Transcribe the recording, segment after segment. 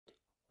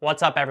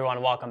What's up,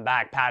 everyone? Welcome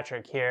back.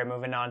 Patrick here.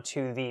 Moving on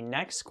to the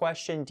next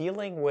question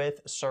dealing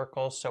with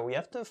circles. So we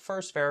have to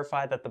first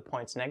verify that the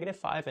points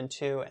 -5 and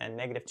 2 and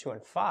 -2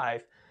 and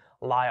 5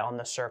 lie on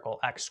the circle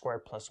x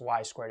squared plus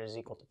y squared is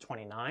equal to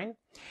 29.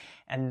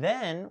 And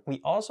then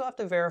we also have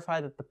to verify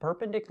that the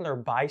perpendicular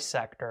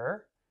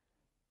bisector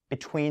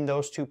between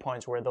those 2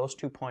 points, where those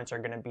 2 points are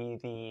going to be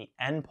the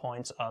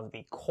endpoints of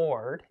the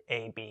chord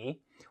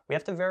AB, we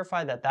have to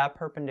verify that that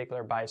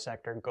perpendicular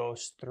bisector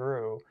goes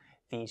through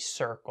the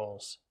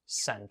circle's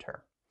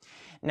center.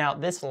 Now,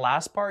 this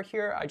last part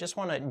here, I just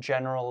want to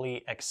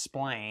generally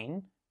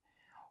explain.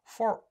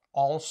 For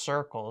all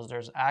circles,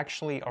 there's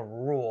actually a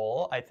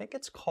rule. I think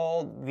it's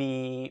called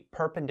the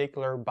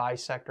perpendicular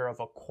bisector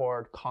of a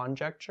chord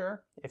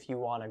conjecture, if you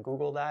want to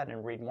Google that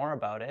and read more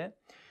about it.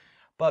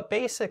 But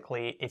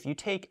basically, if you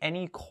take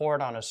any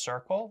chord on a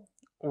circle,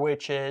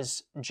 which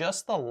is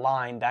just the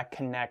line that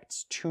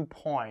connects 2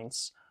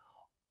 points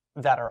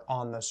that are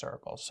on the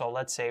circle. So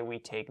let's say we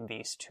take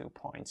these 2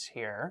 points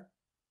here.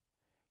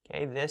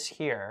 Okay, this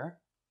here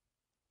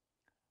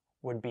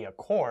would be a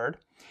chord.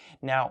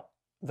 Now,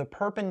 the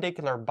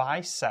perpendicular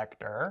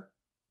bisector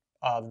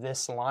of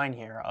this line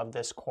here, of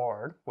this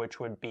chord,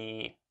 which would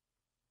be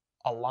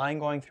a line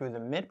going through the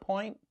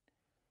midpoint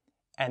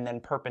and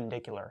then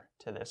perpendicular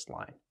to this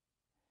line.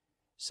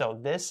 So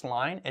this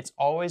line, it's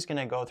always going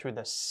to go through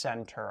the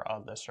center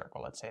of the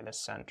circle. Let's say the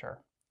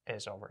center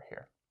is over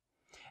here.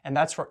 And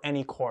that's for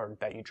any chord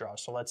that you draw.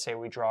 So let's say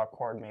we draw a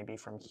chord maybe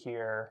from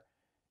here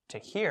to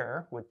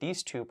here with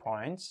these 2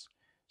 points.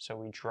 So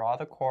we draw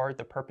the chord,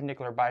 the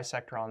perpendicular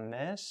bisector on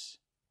this.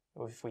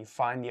 If we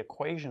find the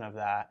equation of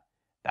that,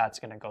 that's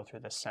going to go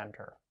through the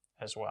center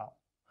as well.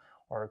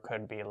 Or it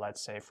could be,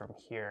 let's say, from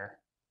here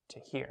to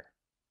here.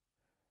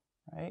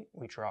 Right?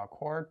 We draw a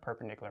chord,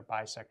 perpendicular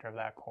bisector of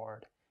that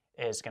chord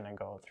is going to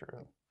go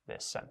through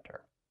this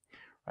center.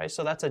 Right?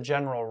 So that's a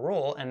general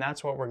rule, and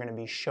that's what we're going to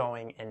be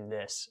showing in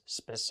this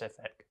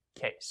specific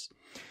case.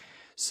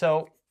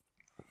 So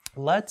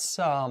let's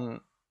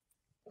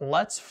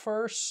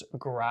first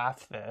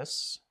graph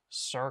this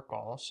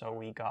circle. So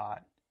we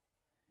got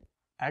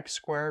x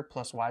squared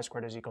plus y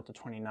squared is equal to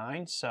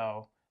 29.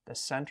 So the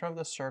center of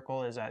the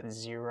circle is at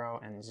 0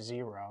 and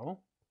 0.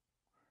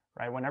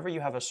 Right? Whenever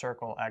you have a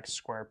circle, x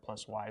squared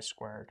plus y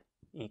squared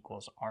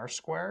equals r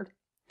squared,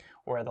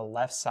 where the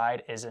left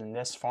side is in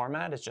this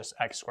format, it's just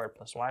x squared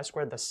plus y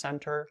squared. The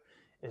center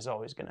is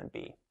always going to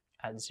be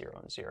at 0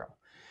 and 0.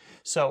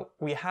 So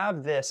we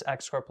have this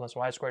x squared plus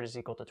y squared is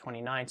equal to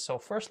 29. So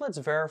first let's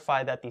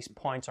verify that these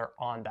points are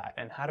on that.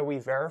 And how do we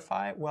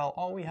verify? Well,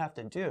 all we have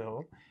to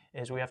do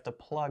is we have to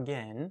plug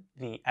in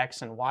the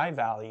x and y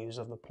values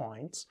of the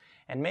points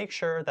and make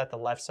sure that the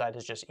left side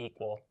is just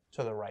equal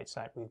to the right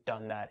side. We've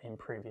done that in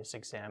previous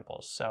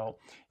examples. So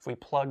if we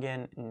plug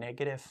in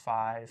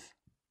 -5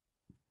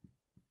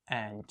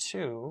 and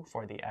 2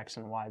 for the x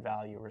and y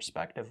value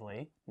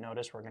respectively,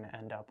 notice we're going to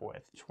end up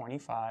with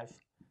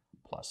 25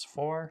 plus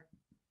 4,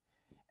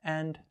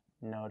 and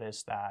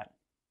notice that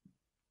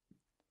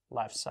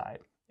left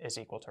side is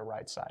equal to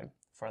right side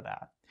for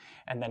that.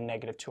 And then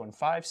 -2 and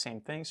 5,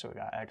 same thing, so we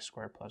got x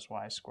squared plus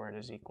y squared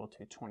is equal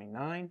to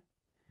 29.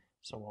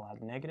 So we'll have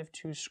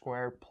 -2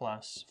 squared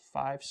plus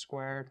 5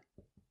 squared.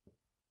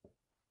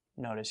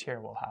 Notice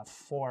here we'll have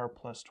 4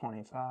 plus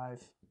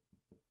 25.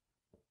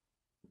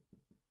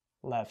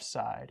 Left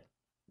side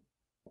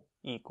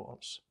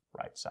equals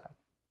right side.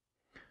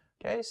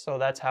 Okay, so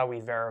that's how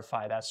we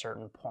verify that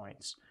certain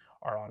points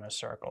are on a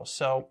circle.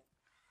 So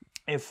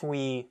if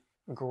we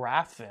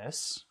graph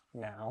this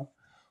now,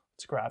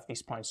 let's graph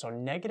these points. So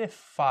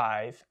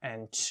 -5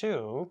 and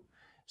 2,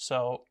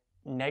 so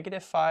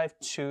 -5,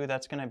 2,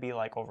 that's going to be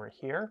like over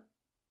here,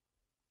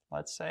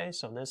 let's say.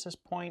 So this is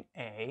point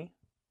A,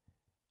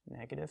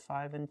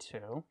 -5 and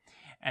 2.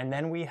 And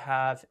then we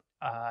have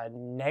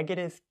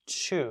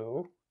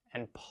 -2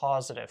 and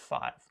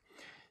 +5.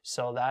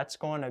 So that's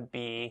going to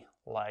be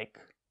like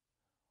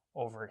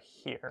over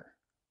here,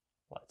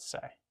 let's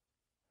say.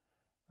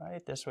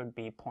 Right? This would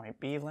be point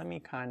B. Let me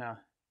kind of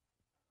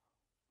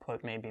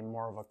put maybe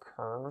more of a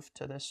curve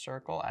to this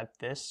circle at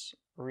this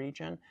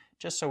region,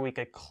 just so we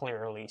could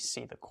clearly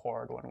see the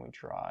chord when we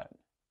draw it.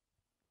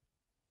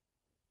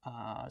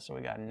 So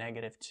we got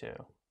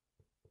 -2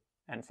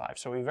 and 5.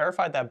 So we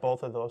verified that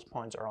both of those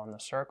points are on the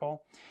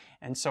circle.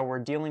 And so we're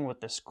dealing with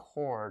this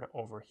chord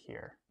over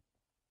here.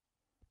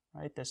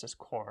 Right? This is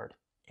chord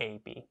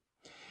AB.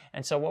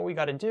 And so what we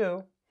got to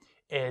do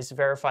is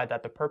verify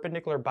that the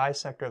perpendicular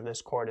bisector of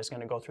this chord is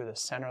going to go through the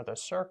center of the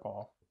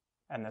circle,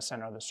 and the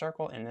center of the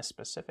circle in this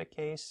specific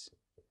case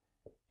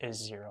is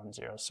 0 and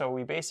 0. So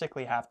we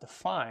basically have to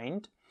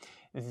find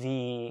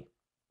the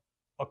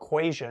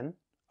equation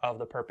of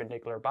the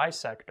perpendicular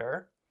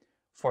bisector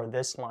for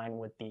this line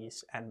with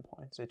these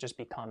endpoints. It just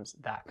becomes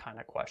that kind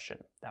of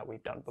question that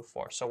we've done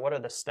before. So what are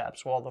the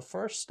steps? Well, the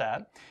first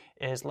step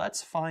is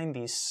let's find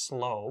the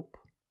slope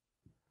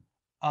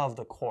of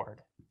the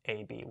chord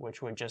AB,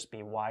 which would just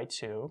be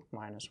y2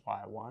 minus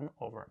y1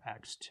 over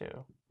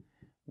x2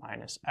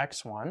 minus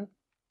x1.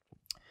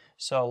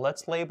 So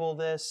let's label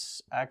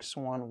this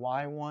x1,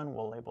 y1.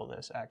 We'll label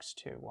this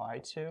x2,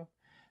 y2.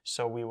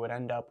 So we would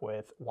end up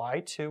with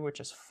y2,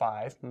 which is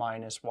 5,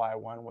 minus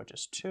y1, which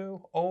is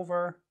 2,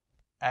 over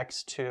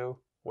x2,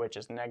 which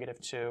is negative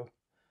 2,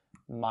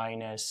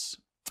 minus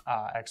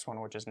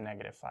x1, which is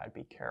negative 5.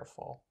 Be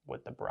careful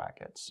with the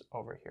brackets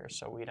over here.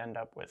 So we'd end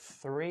up with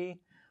 3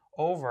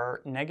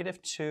 over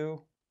negative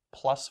 2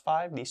 plus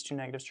 5. These two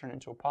negatives turn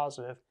into a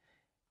positive,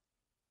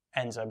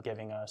 ends up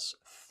giving us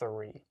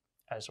 3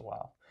 as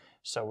well.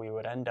 So we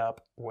would end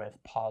up with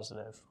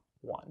positive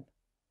 1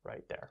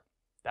 right there.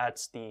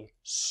 That's the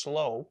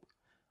slope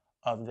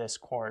of this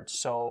chord.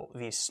 So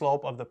the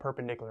slope of the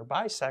perpendicular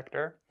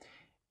bisector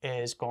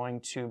is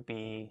going to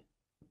be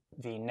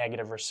the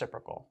negative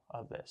reciprocal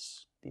of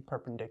this, the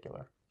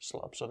perpendicular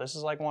slope. So this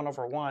is like 1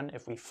 over 1.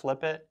 If we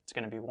flip it, it's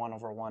going to be 1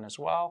 over 1 as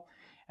well.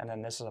 And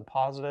then this is a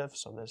positive,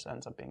 so this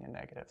ends up being a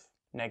negative.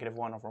 Negative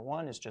 1 over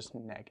 1 is just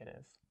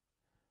negative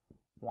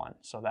 1.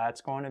 So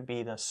that's going to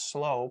be the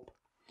slope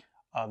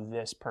of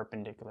this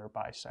perpendicular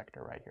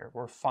bisector right here.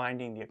 We're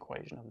finding the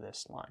equation of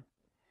this line.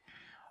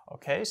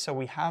 Okay, so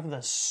we have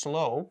the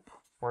slope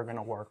we're going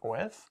to work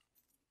with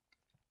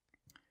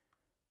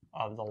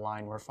of the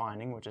line we're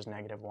finding, which is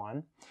negative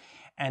 1.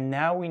 And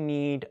now we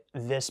need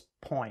this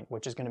point,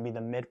 which is going to be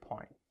the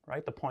midpoint,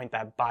 right? The point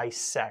that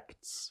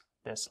bisects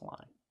this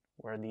line,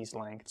 where these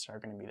lengths are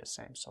going to be the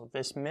same. So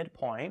this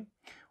midpoint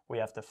we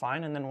have to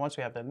find, and then once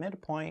we have the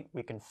midpoint,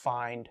 we can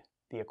find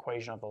the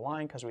equation of the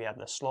line because we have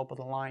the slope of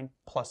the line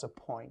plus a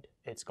point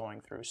it's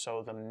going through.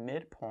 So the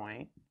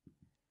midpoint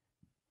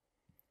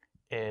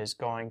is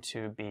going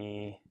to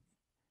be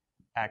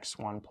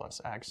x1 plus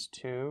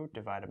x2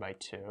 divided by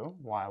 2,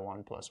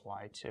 y1 plus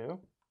y2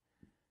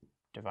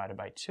 divided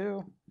by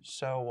 2.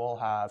 So we'll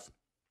have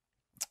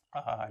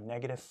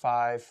negative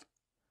 5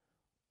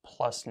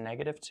 plus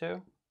negative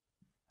 2.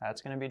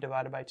 That's going to be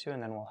divided by 2.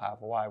 And then we'll have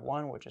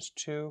y1, which is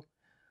 2,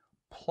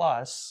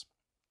 plus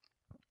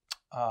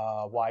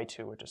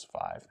y2, which is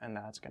 5. And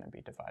that's going to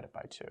be divided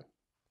by 2,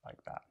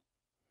 like that.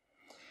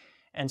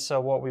 And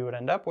so what we would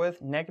end up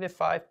with, negative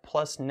 5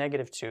 plus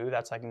negative 2,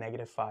 that's like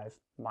negative 5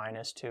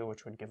 minus 2,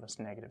 which would give us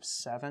negative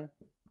 7.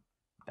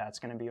 That's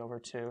going to be over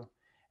 2.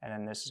 And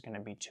then this is going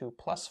to be 2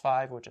 plus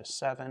 5, which is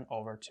 7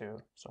 over 2,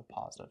 so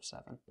positive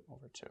 7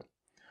 over 2.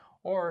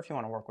 Or if you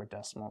want to work with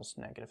decimals,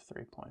 negative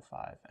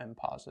 3.5 and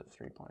positive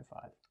 3.5.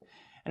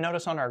 And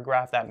notice on our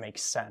graph that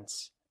makes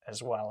sense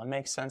as well. It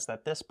makes sense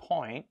that this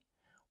point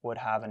would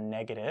have a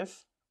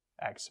negative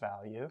x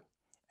value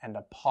and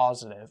a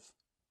positive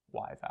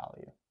y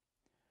value.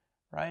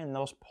 Right? And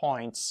those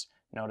points,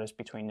 notice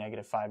between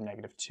negative 5,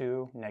 negative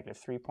 2, negative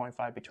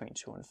 3.5, between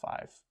 2 and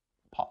 5,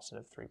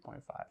 positive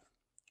 3.5.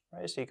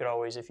 Right? So you could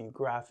always, if you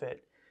graph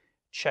it,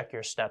 check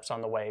your steps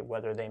on the way,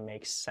 whether they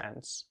make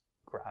sense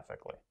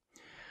graphically.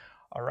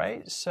 All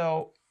right,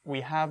 so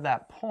we have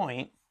that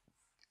point.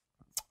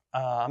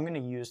 I'm going to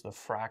use the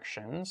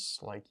fractions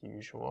like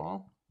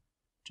usual,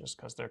 just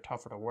because they're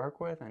tougher to work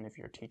with and if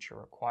your teacher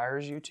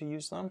requires you to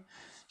use them.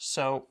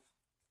 So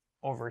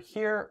over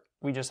here,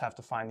 we just have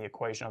to find the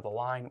equation of the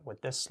line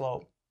with this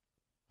slope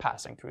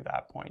passing through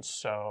that point.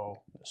 So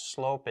the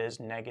slope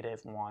is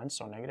negative 1,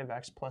 so negative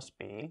x plus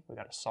b. We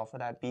got to solve for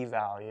that b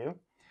value.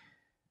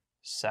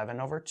 7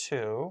 over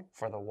 2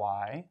 for the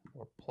y.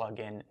 We'll plug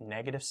in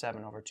negative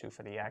 7 over 2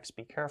 for the x.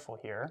 Be careful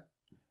here.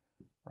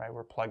 Right?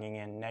 We're plugging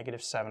in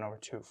negative 7 over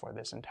 2 for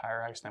this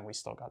entire x, then we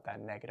still got that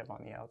negative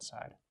on the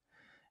outside.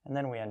 And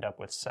then we end up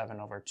with 7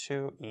 over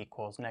 2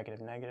 equals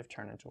negative negative,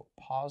 turn into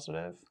a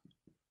positive.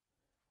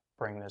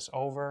 Bring this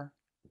over.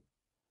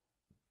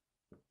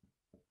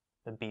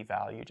 The b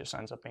value just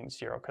ends up being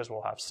 0 because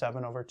we'll have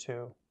 7 over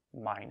 2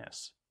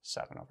 minus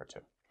 7 over 2.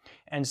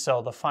 And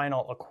so the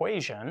final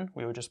equation,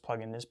 we would just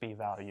plug in this b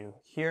value.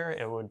 Here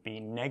it would be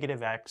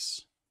negative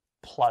x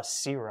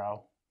plus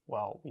 0.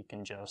 Well, we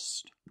can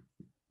just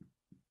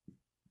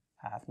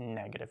have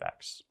negative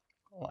x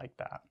like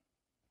that.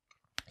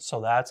 So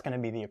that's going to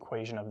be the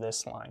equation of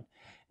this line.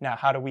 Now,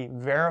 how do we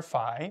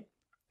verify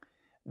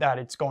that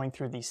it's going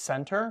through the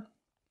center?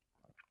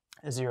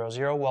 0,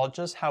 0. Well,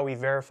 just how we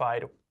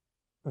verified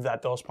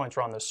that those points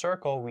are on the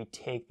circle, we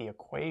take the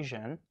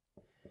equation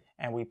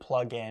and we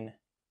plug in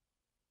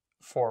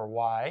for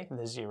y,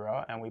 the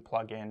 0, and we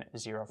plug in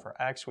 0 for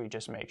x. We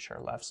just make sure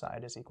left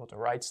side is equal to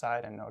right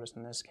side, and notice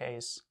in this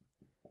case,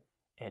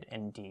 it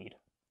indeed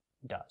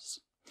does.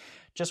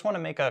 Just want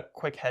to make a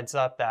quick heads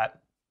up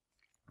that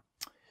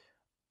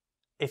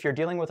if you're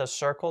dealing with a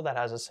circle that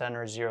has a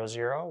center 0,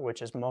 0,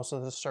 which is most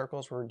of the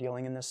circles we're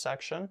dealing in this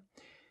section,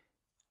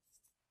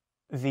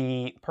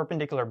 the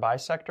perpendicular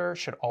bisector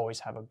should always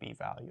have a b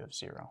value of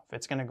 0. If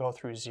it's going to go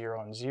through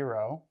 0 and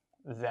 0,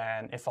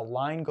 then if a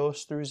line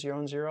goes through 0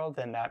 and 0,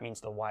 then that means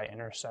the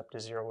y-intercept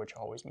is 0, which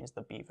always means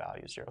the b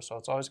value is 0. So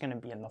it's always going to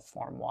be in the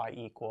form y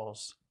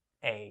equals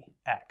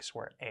ax,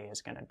 where a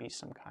is going to be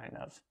some kind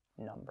of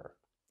number,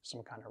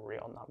 some kind of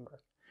real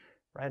number.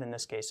 Right? In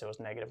this case, it was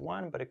negative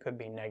 1, but it could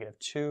be negative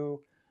 2,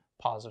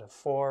 positive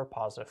 4,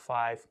 positive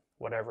 5,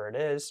 whatever it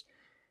is.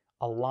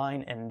 A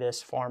line in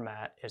this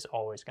format is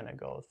always going to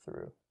go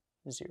through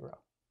 0,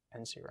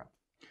 and 0.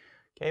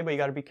 Okay, but you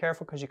got to be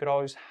careful because you could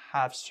always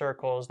have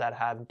circles that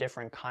have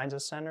different kinds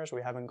of centers.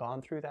 We haven't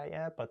gone through that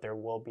yet, but there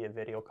will be a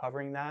video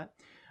covering that.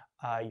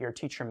 Your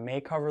teacher may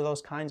cover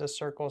those kinds of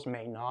circles,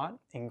 may not.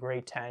 In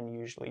grade 10,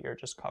 usually you're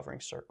just covering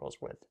circles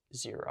with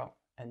 0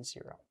 and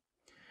 0.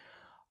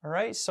 All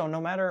right, so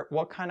no matter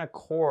what kind of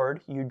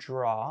chord you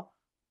draw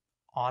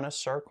on a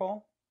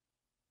circle,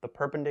 the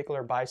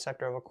perpendicular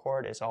bisector of a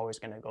chord is always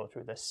going to go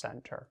through the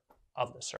center of the circle.